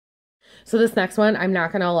So this next one, I'm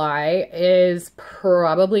not gonna lie, is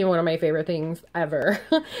probably one of my favorite things ever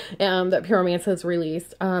that Pure Romance has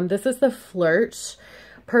released. This is the Flirt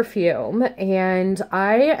perfume, and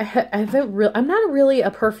I'm not really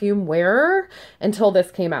a perfume wearer until this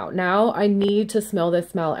came out. Now I need to smell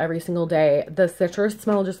this smell every single day. The citrus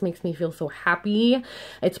smell just makes me feel so happy.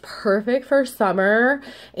 It's perfect for summer,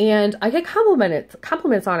 and I get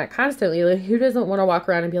compliments on it constantly. Like, who doesn't want to walk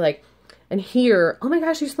around and be like, and hear, oh my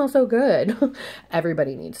gosh, you smell so good.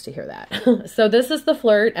 Everybody needs to hear that. So this is the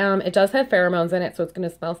Flirt. It does have pheromones in it, so it's going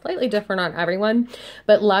to smell slightly different on everyone,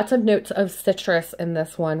 but lots of notes of citrus in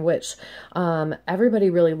this one, which everybody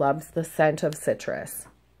really loves the scent of citrus.